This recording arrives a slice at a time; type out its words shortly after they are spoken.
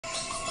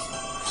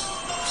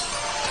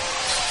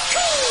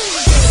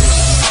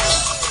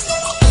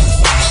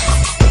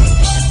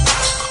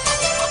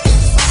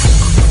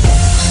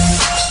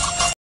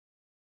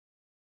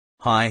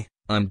Hi,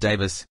 I'm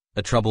Davis,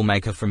 a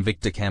troublemaker from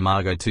Victor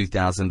Camargo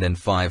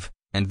 2005,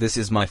 and this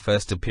is my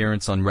first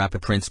appearance on rapper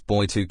Prince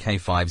Boy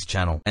 2K5's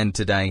channel. And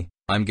today,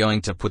 I'm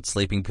going to put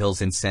sleeping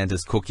pills in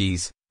Santa's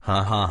cookies.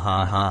 Ha ha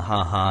ha ha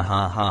ha ha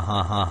ha ha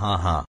ha ha ha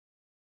ha.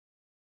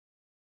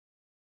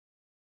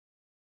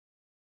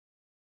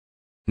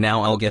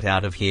 Now I'll get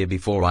out of here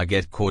before I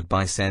get caught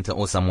by Santa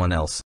or someone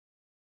else.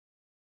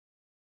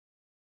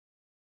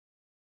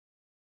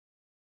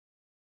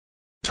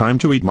 Time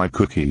to eat my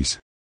cookies.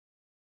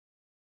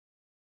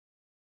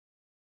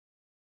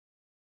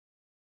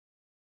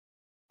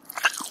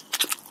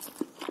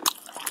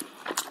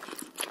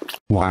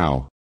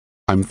 Wow.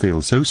 I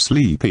feel so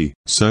sleepy,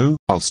 so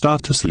I'll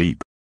start to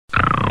sleep.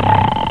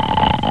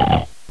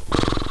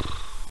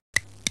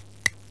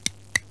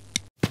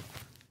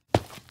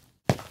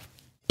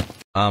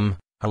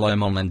 Hello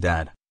Mom and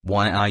Dad.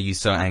 Why are you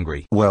so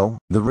angry? Well,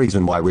 the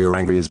reason why we're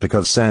angry is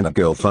because Santa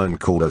girl phone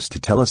called us to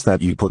tell us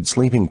that you put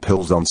sleeping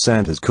pills on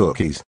Santa's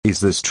cookies. Is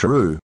this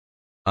true?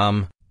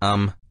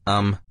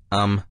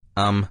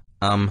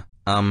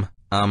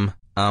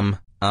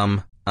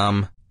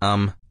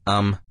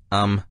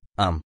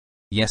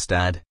 Yes,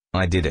 Dad,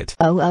 I did it.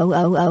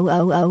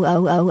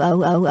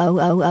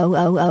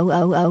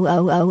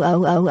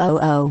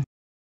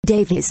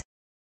 Davies.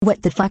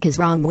 What the fuck is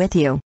wrong with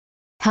you?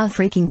 How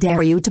freaking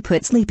dare you to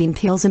put sleeping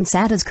pills in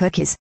Santa's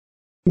cookies?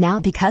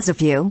 Now because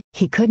of you,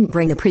 he couldn't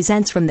bring the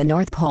presents from the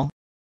North Pole.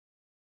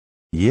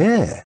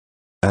 Yeah.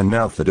 And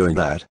now for doing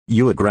that,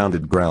 you are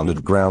grounded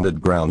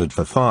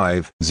for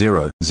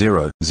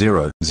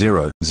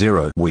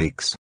 5,000,000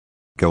 weeks.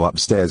 Go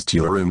upstairs to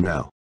your room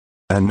now.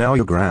 And now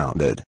you're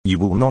grounded. You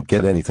will not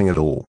get anything at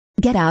all.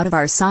 Get out of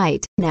our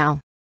sight, now.